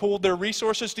 they pulled their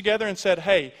resources together and said,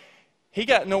 hey, he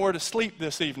got nowhere to sleep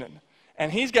this evening,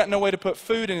 and he's got no way to put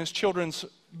food in his children's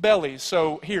bellies,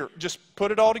 so here, just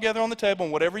put it all together on the table,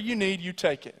 and whatever you need, you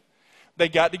take it. They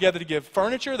got together to give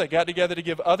furniture, they got together to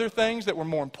give other things that were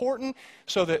more important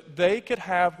so that they could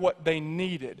have what they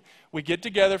needed. We get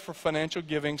together for financial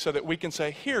giving so that we can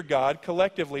say, here, God,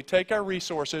 collectively take our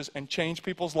resources and change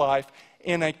people's life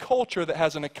in a culture that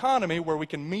has an economy where we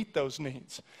can meet those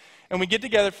needs. And we get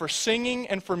together for singing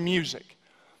and for music.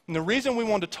 And the reason we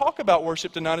wanted to talk about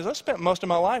worship tonight is I spent most of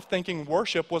my life thinking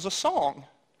worship was a song.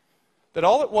 That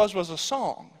all it was a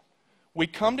song. We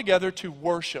come together to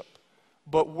worship,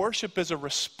 but worship is a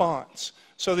response.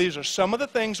 So these are some of the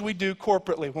things we do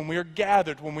corporately when we are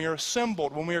gathered, when we are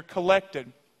assembled, when we are collected.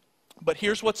 But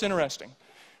here's what's interesting.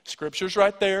 Scripture's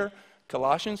right there,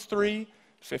 Colossians 3,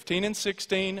 15 and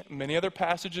 16, many other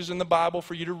passages in the Bible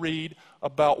for you to read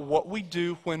about what we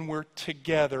do when we're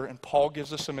together, and Paul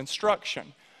gives us some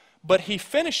instruction. But he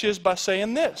finishes by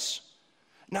saying this,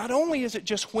 not only is it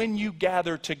just when you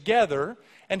gather together,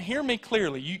 and hear me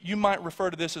clearly, you might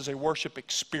refer to this as a worship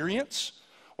experience,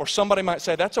 or somebody might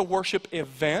say that's a worship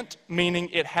event, meaning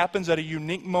it happens at a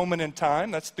unique moment in time.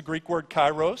 That's the Greek word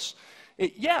kairos.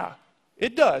 Yeah,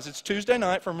 it does. It's Tuesday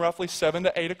night from roughly 7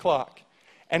 to 8 o'clock.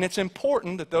 And it's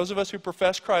important that those of us who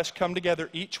profess Christ come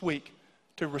together each week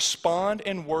to respond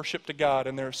in worship to God.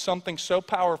 And there's something so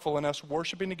powerful in us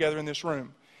worshiping together in this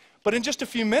room. But in just a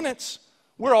few minutes,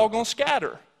 we're all going to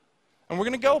scatter. And we're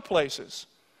going to go places.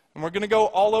 And we're going to go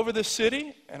all over this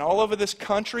city and all over this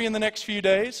country in the next few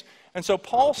days. And so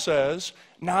Paul says,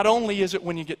 not only is it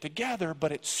when you get together,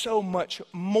 but it's so much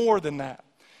more than that.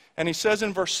 And he says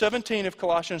in verse 17 of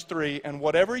Colossians 3, and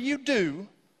whatever you do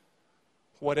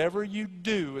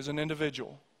as an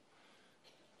individual,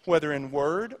 whether in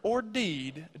word or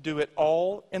deed, do it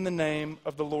all in the name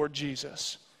of the Lord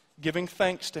Jesus, giving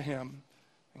thanks to him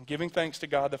and giving thanks to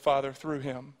God the Father through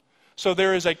him. So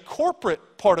there is a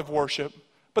corporate part of worship,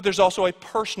 but there's also a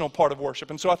personal part of worship.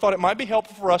 And so I thought it might be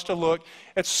helpful for us to look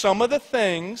at some of the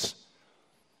things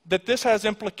that this has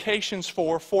implications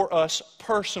for us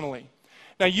personally.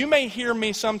 Now, you may hear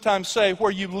me sometimes say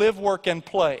where you live, work, and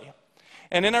play.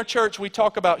 And in our church, we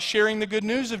talk about sharing the good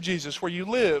news of Jesus where you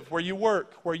live, where you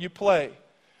work, where you play.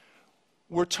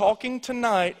 We're talking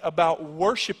tonight about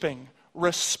worshiping,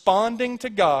 responding to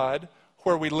God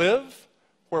where we live,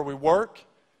 where we work,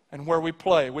 and where we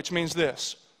play, which means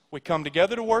this. We come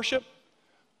together to worship.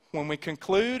 When we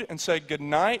conclude and say good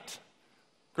night,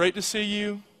 great to see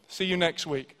you next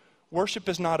week. Worship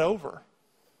is not over.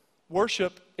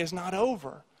 Worship is not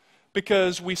over.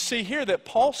 Because we see here that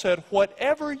Paul said,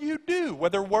 whatever you do,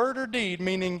 whether word or deed,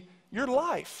 meaning your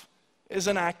life, is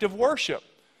an act of worship.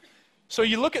 So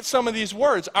you look at some of these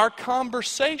words. Our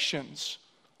conversations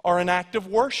are an act of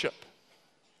worship.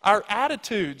 Our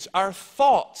attitudes, our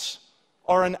thoughts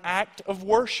are an act of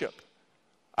worship.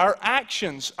 Our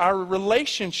actions, our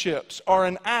relationships are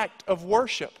an act of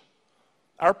worship.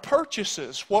 Our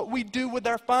purchases, what we do with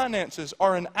our finances,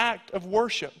 are an act of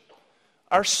worship.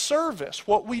 Our service,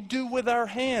 what we do with our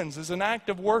hands, is an act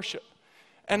of worship.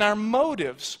 And our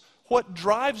motives, what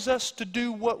drives us to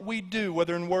do what we do,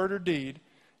 whether in word or deed,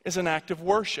 is an act of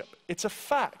worship. It's a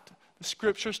fact. The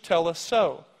Scriptures tell us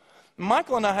so.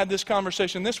 Michael and I had this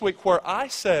conversation this week where I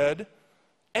said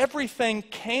everything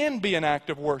can be an act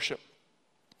of worship.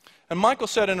 And Michael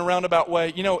said in a roundabout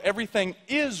way, everything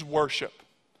is worship.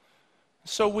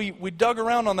 So we dug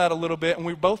around on that a little bit and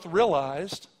we both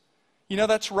realized,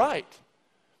 that's right.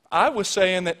 I was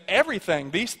saying that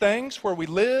everything, these things, where we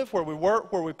live, where we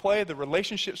work, where we play, the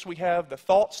relationships we have, the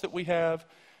thoughts that we have,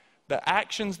 the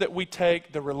actions that we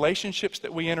take, the relationships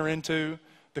that we enter into,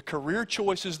 the career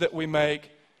choices that we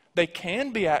make, they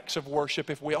can be acts of worship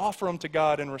if we offer them to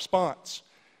God in response.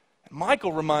 And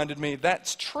Michael reminded me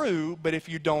that's true, but if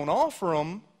you don't offer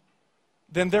them,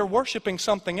 then they're worshiping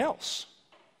something else.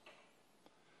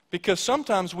 Because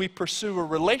sometimes we pursue a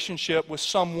relationship with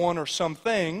someone or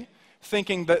something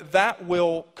thinking that that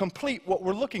will complete what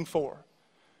we're looking for.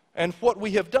 And what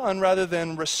we have done, rather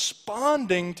than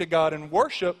responding to God in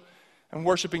worship and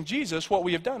worshiping Jesus, what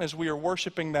we have done is we are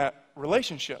worshiping that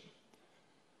relationship.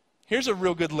 Here's a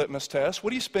real good litmus test.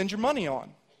 What do you spend your money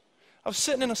on? I was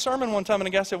sitting in a sermon one time and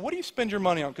a guy said, what do you spend your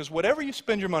money on? Because whatever you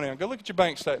spend your money on, go look at your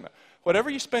bank statement. Whatever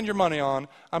you spend your money on,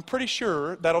 I'm pretty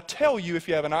sure that'll tell you if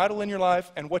you have an idol in your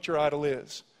life and what your idol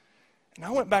is. And I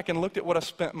went back and looked at what I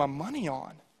spent my money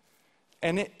on.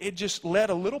 And it just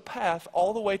led a little path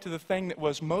all the way to the thing that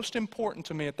was most important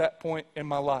to me at that point in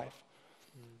my life.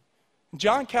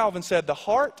 John Calvin said, the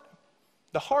heart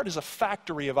is a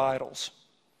factory of idols.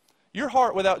 Your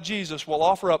heart without Jesus will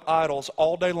offer up idols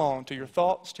all day long to your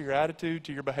thoughts, to your attitude,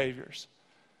 to your behaviors.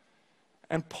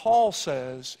 And Paul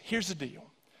says, here's the deal.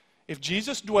 If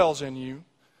Jesus dwells in you,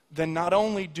 then not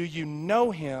only do you know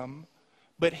him,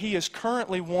 but he is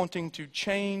currently wanting to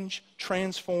change,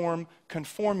 transform,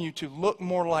 conform you to look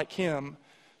more like him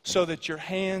so that your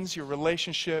hands, your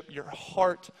relationship, your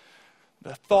heart,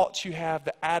 the thoughts you have,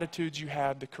 the attitudes you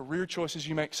have, the career choices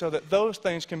you make, so that those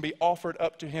things can be offered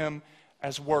up to him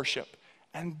as worship.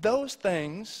 And those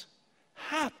things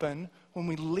happen when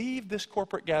we leave this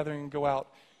corporate gathering and go out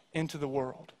into the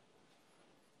world.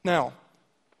 Now,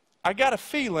 I got a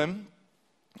feeling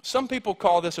some people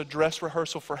call this a dress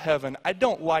rehearsal for heaven. I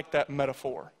don't like that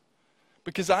metaphor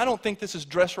because I don't think this is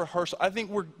dress rehearsal. I think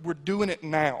we're doing it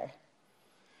now.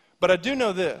 But I do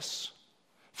know this.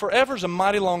 Forever's a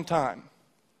mighty long time.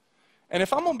 And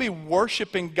if I'm going to be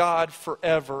worshiping God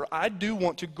forever, I do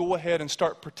want to go ahead and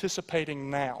start participating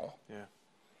now.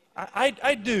 Yeah.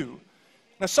 I do.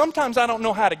 Now, sometimes I don't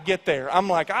know how to get there. I'm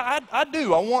like, I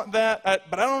do. I want that,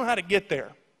 but I don't know how to get there.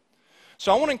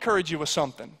 So I want to encourage you with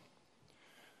something.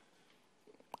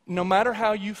 No matter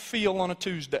how you feel on a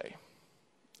Tuesday,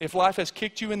 if life has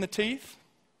kicked you in the teeth,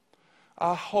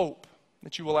 I hope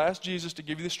that you will ask Jesus to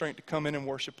give you the strength to come in and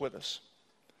worship with us,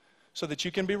 so that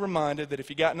you can be reminded that if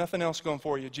you got nothing else going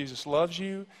for you, Jesus loves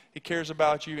you, He cares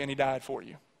about you, and He died for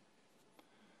you.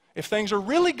 If things are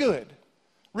really good,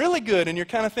 and you're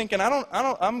kind of thinking,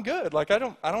 I'm good. Like, I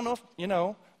don't know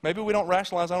if, maybe we don't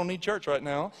rationalize I don't need church right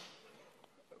now.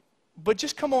 But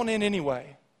just come on in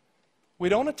anyway. We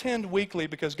don't attend weekly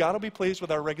because God will be pleased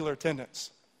with our regular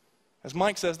attendance. As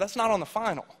Mike says, that's not on the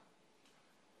final.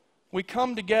 We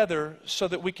come together so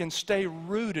that we can stay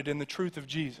rooted in the truth of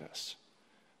Jesus,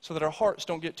 so that our hearts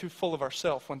don't get too full of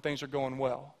ourselves when things are going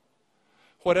well.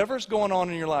 Whatever's going on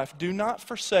in your life, do not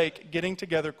forsake getting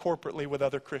together corporately with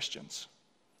other Christians.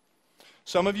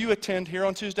 Some of you attend here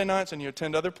on Tuesday nights and you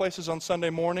attend other places on Sunday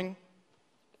morning.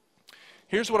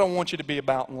 Here's what I want you to be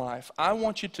about in life. I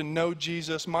want you to know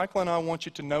Jesus. Michael and I want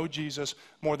you to know Jesus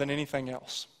more than anything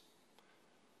else.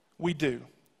 We do.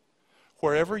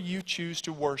 Wherever you choose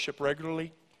to worship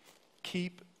regularly,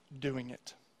 keep doing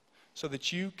it so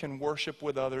that you can worship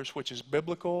with others, which is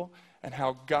biblical, and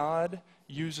how God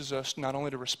uses us not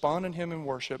only to respond in Him in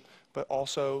worship, but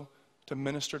also to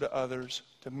minister to others,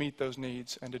 to meet those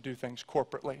needs, and to do things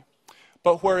corporately.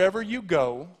 But wherever you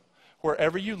go,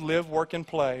 wherever you live, work, and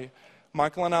play,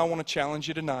 Michael and I want to challenge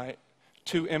you tonight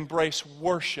to embrace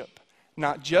worship,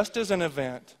 not just as an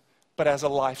event, but as a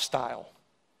lifestyle.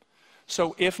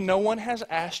 So if no one has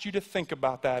asked you to think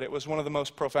about that, it was one of the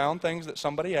most profound things that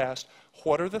somebody asked.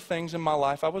 What are the things in my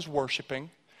life I was worshiping?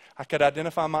 I could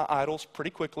identify my idols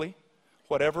pretty quickly.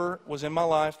 Whatever was in my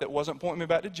life that wasn't pointing me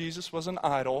back to Jesus was an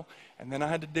idol, and then I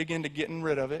had to dig into getting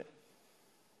rid of it.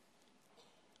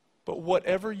 But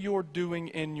whatever you're doing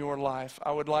in your life,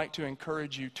 I would like to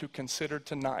encourage you to consider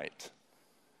tonight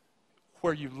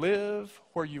where you live,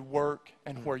 where you work,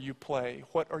 and where you play.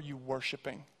 What are you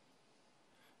worshiping?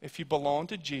 If you belong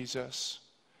to Jesus,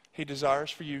 He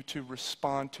desires for you to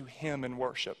respond to Him in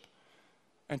worship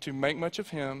and to make much of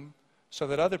Him so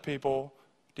that other people,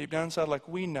 deep down inside, like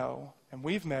we know, and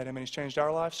we've met Him and He's changed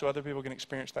our life, so other people can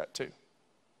experience that too.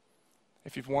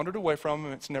 If you've wandered away from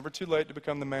Him, it's never too late to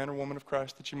become the man or woman of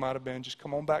Christ that you might have been. Just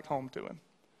come on back home to Him.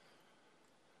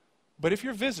 But if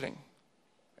you're visiting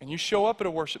and you show up at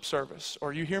a worship service,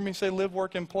 or you hear me say live,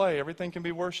 work, and play, everything can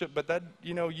be worship, but that,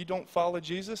 you don't follow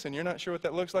Jesus and you're not sure what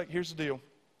that looks like, here's the deal.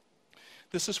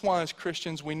 This is why as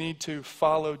Christians we need to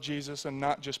follow Jesus and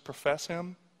not just profess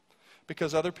Him,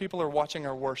 because other people are watching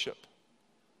our worship.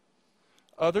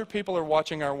 Other people are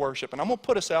watching our worship. And I'm going to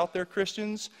put us out there,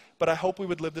 Christians, but I hope we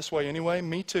would live this way anyway.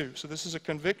 Me too. So this is a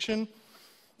conviction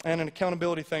and an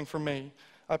accountability thing for me.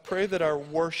 I pray that our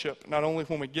worship, not only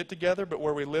when we get together, but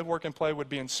where we live, work, and play, would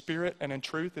be in spirit and in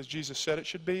truth, as Jesus said it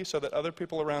should be, so that other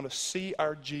people around us see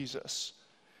our Jesus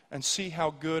and see how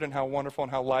good and how wonderful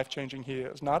and how life-changing He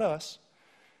is. Not us.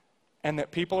 And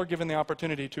that people are given the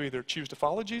opportunity to either choose to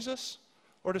follow Jesus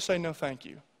or to say no thank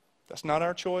you. That's not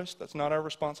our choice. That's not our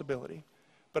responsibility.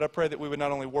 But I pray that we would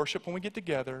not only worship when we get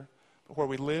together, but where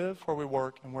we live, where we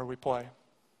work, and where we play.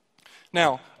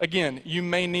 Now, again, you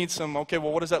may need some, okay,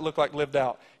 well, what does that look like lived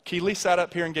out? Keeley sat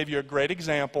up here and gave you a great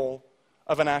example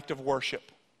of an act of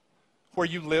worship, where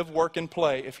you live, work, and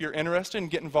play. If you're interested in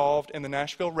getting involved in the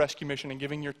Nashville Rescue Mission and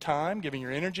giving your time, giving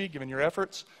your energy, giving your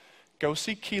efforts, go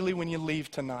see Keeley when you leave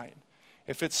tonight.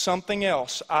 If it's something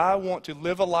else, I want to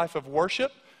live a life of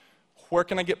worship, where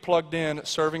can I get plugged in at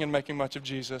serving and making much of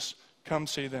Jesus? Come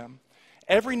see them.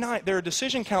 Every night, there are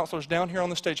decision counselors down here on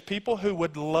the stage, people who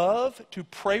would love to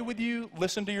pray with you,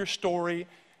 listen to your story,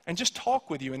 and just talk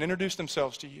with you and introduce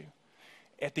themselves to you.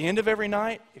 At the end of every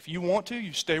night, if you want to,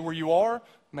 you stay where you are,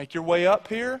 make your way up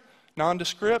here,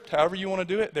 nondescript, however you want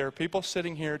to do it. There are people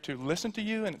sitting here to listen to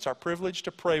you, and it's our privilege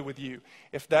to pray with you.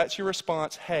 If that's your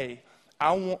response, hey,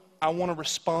 I want to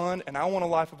respond, and I want a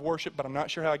life of worship, but I'm not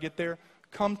sure how I get there,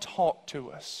 come talk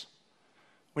to us.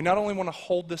 We not only want to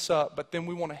hold this up, but then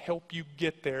we want to help you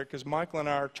get there, because Michael and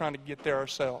I are trying to get there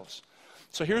ourselves.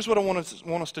 So here's what I want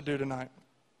us to do tonight.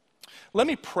 Let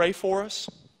me pray for us.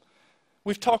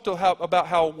 We've talked about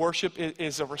how worship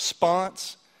is a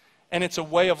response and it's a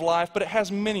way of life, but it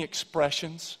has many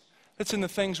expressions. It's in the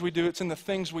things we do. It's in the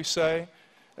things we say.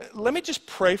 Let me just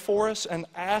pray for us and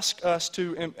ask God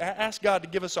to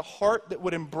give us a heart that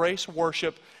would embrace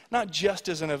worship, not just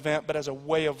as an event, but as a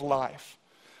way of life.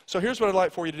 So here's what I'd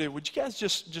like for you to do. Would you guys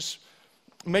just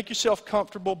make yourself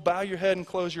comfortable, bow your head and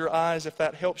close your eyes if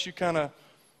that helps you kind of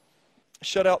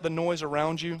shut out the noise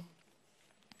around you.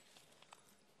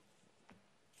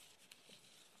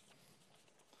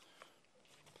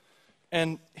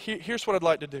 And here's what I'd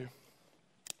like to do.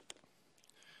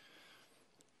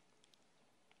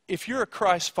 If you're a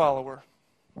Christ follower,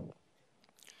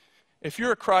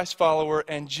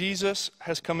 and Jesus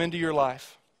has come into your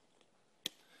life,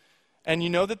 and you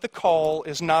know that the call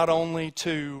is not only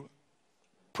to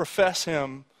profess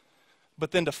Him,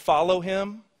 but then to follow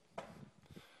Him,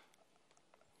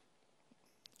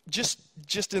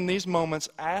 just in these moments,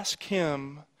 ask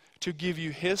Him to give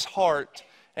you His heart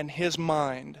and His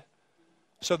mind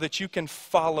so that you can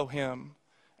follow Him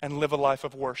and live a life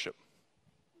of worship.